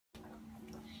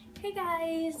Hey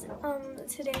guys,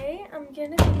 today I'm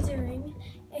gonna be doing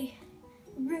a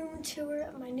room tour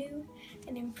of my new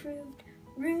and improved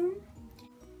room.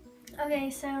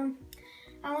 Okay, so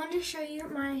I wanted to show you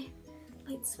my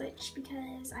light switch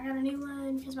because I got a new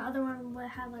one because my other one would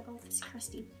have like all this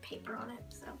crusty paper on it,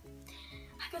 so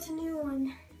I got a new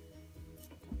one.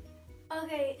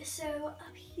 Okay, so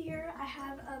up here I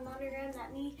have a monogram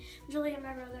that me, Julie, and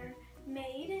my brother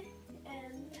made,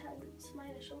 and it has my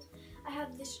initials. I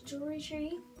have this jewelry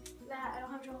tree that I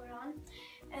don't have jewelry on,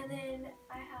 and then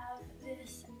I have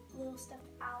this little stuffed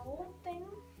owl thing.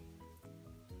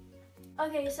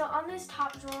 Okay, so on this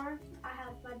top drawer I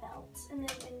have my belts, and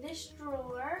then in this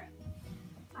drawer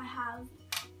I have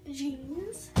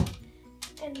jeans.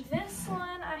 In this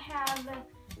one I have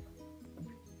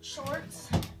shorts.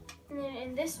 And then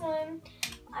in this one,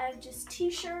 I have just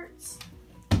t-shirts.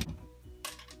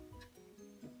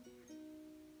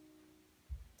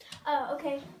 Oh,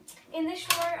 okay. In this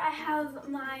drawer, I have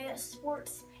my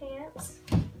sports pants.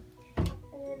 And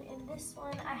then in this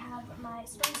one, I have my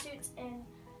swimsuits and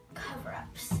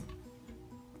cover-ups.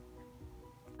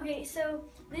 Okay, so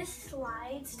this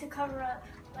slides to cover up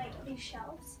like these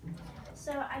shelves.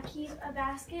 So I keep a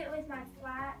basket with my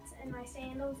flats and my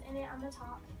sandals in it on the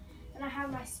top. And I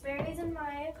have my Sperry's and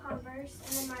my Converse,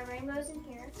 and then my rainbows in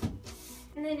here.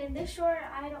 And then in this drawer,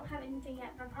 I don't have anything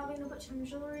yet, but I'm probably gonna put some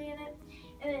jewelry in it.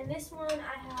 And in this one,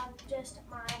 I have just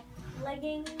my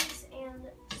leggings and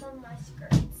some of my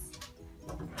skirts.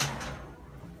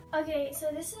 Okay,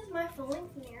 so this is my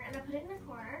full-length mirror, and I put it in the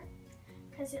corner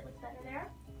because it looked better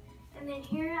there. And then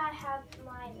here I have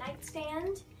my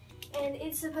nightstand, and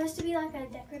it's supposed to be like a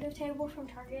decorative table from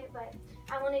Target, but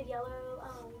I wanted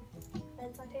yellow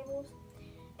bedside tables.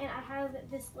 And I have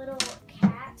this little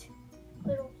cat,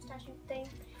 little statue thing,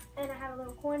 and I have a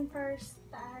little coin purse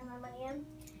that I had my money in.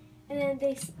 And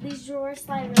then these drawers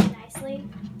slide really nicely.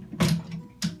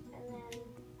 And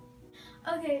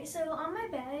then, okay, so on my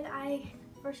bed, I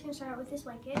first gonna start out with this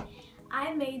blanket.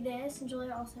 I made this, and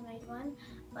Julia also made one,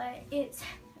 but it's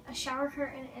a shower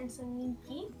curtain and some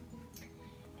Niki.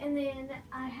 And then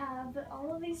I have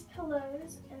all of these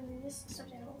pillows, and then this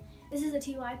stuffed animal. This is a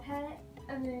TY pet,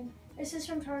 and then this is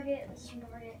from Target, this is from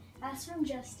Target, that's from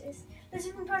Justice, this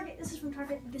is from Target, this is from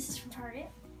Target, this is from Target.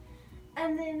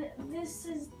 And then this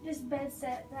is this bed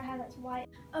set that I have that's white.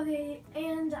 Okay,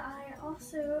 and I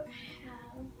also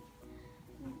have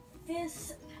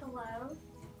this pillow.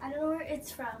 I don't know where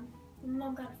it's from. My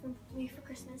mom got it from me for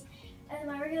Christmas. And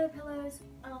my regular pillows,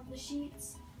 the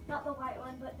sheets, not the white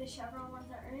one, but the chevron ones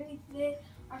that are underneath it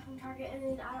are from Target, and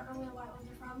then I don't know where the white ones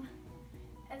are from.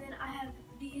 And then I have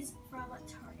these from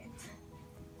Target.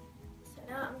 So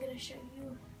now I'm gonna show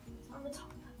you what's on the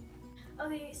top.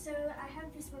 Okay, so I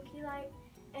have this Wookiee light,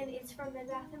 and it's from Bed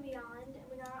Bath & Beyond, and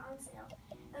we got it on sale.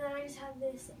 And then I just have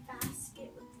this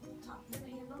basket with the top of the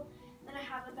handle. Then I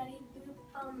have a Betty Boop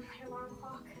alarm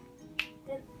clock.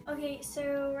 Then, okay,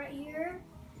 so right here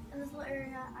in this little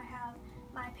area, I have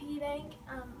my piggy bank,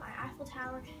 my Eiffel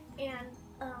Tower, and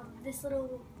this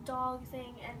little dog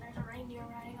thing, and there's a reindeer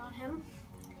riding on him.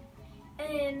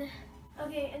 And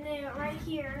okay, and then right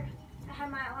here, I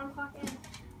have my alarm clock and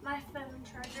my phone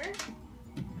charger,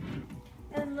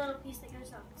 and the little piece that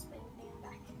goes up the spinning thing in the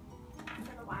back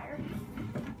for the wire.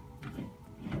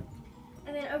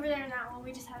 And then over there in that one,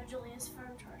 we just have Julia's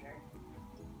phone charger.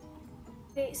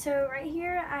 Okay, so right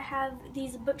here, I have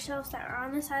these bookshelves that are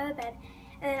on the side of the bed.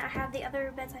 And then I have the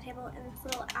other bedside table and this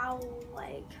little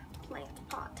owl-like plant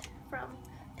pot from,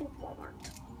 I think,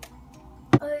 Walmart.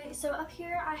 Okay, so up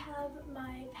here I have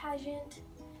my pageant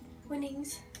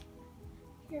winnings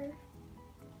here.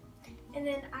 And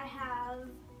then I have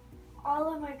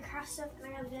all of my craft stuff,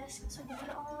 and I have a desk so I can put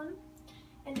it on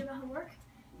and do my homework.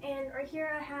 And right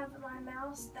here I have my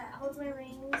mouse that holds my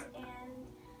rings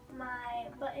and my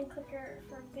button clicker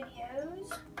for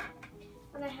videos.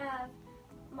 And I have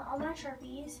all my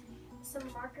Sharpies, some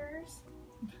markers,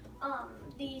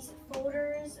 these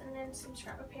folders, and then some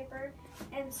scrapbook paper,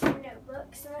 and some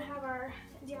notebooks. And I have our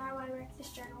DIY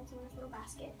breakfast journals in this little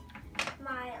basket.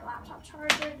 My laptop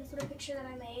charger, this little picture that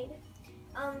I made,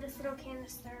 this little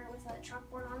canister with a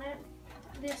chalkboard on it,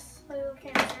 this little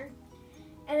canister,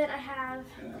 and then I have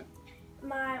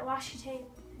my washi tape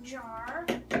jar,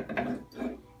 and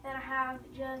I have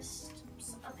just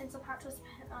a pencil pouch with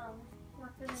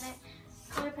markers in it,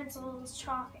 color pencils,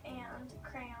 chalk, and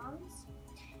crayons.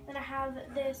 Then I have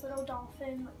this little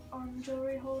dolphin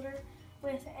jewelry holder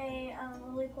with a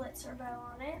Lily Pulitzer bow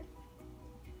on it.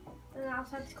 And then I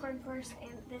also have this coin purse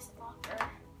and this locker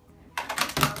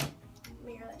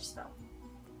mirror that just fell.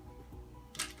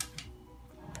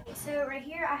 Okay, so right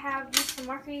here I have just some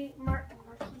marquees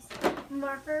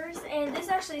markers, and this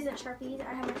actually isn't Sharpies.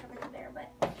 I have my Sharpies up there,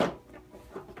 but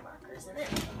markers in it.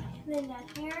 And then down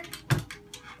here,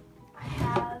 I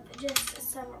have just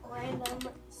some random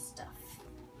stuff.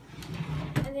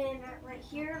 And then right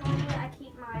here, normally I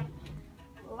keep my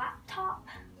laptop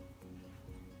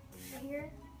right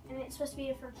here, and it's supposed to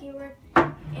be for keyboard,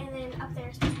 and then up there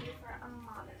it's supposed to be for a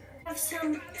monitor. I have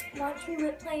some Watch Me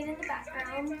Whip playing in the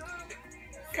background.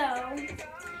 So,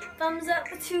 thumbs up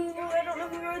to, I don't know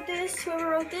who wrote this, whoever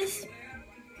wrote this.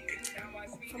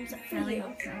 Thumbs up for you.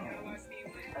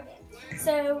 Okay,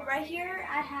 so right here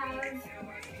I have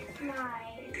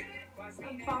my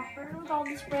bopper with all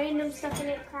this random stuff in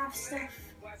it, craft stuff,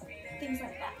 things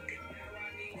like that.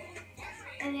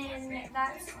 And then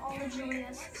that's all of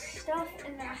Julia's stuff,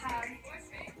 and then I have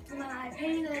my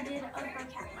painting that I did of my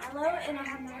cat Milo, and I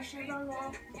have my Chevron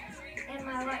wall, and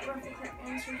my light ruffle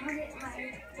curtains from Target, and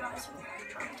my rods from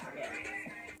Target.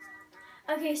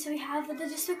 Okay, so we have the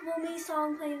Despicable Me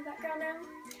song playing in the background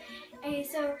now. Okay,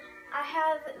 so I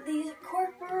have these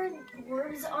corkboard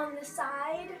words on the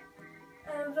side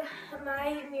of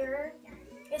my mirror.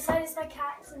 This side is my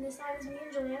cats, and this side is me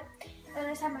and Julia. And I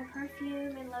just have my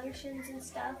perfume and lotions and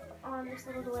stuff on this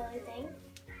little doily thing.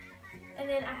 And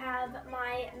then I have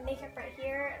my makeup right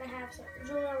here, and I have some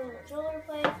jeweler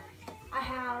plate. I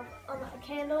have a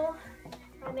candle,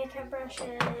 my makeup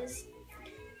brushes,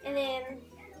 and then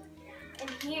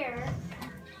in here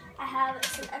I have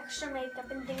some extra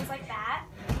makeup and things like that.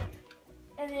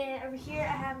 And then over here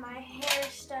I have my hair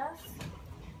stuff.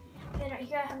 Then right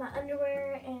here I have my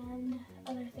underwear and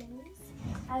other things.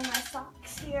 I have my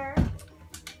socks here,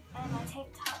 and my tank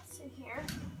tops in here.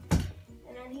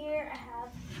 And then here I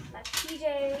have my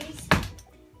PJs. And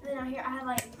then out here I have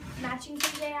like matching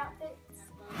PJ outfits.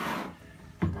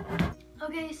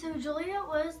 Okay, so Julia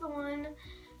was the one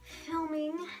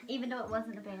filming. Even though it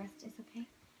wasn't the best, it's okay.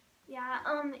 Yeah,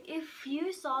 if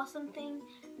you saw something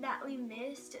that we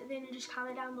missed, then just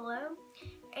comment down below.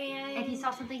 And if you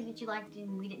saw something that you liked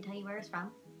and we didn't tell you where it's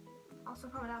from, also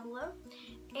comment down below.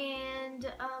 And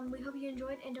we hope you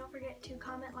enjoyed, and don't forget to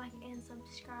comment, like, and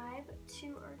subscribe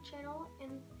to our channel.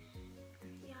 And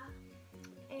yeah,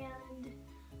 and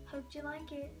hope you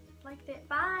liked it.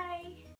 Bye.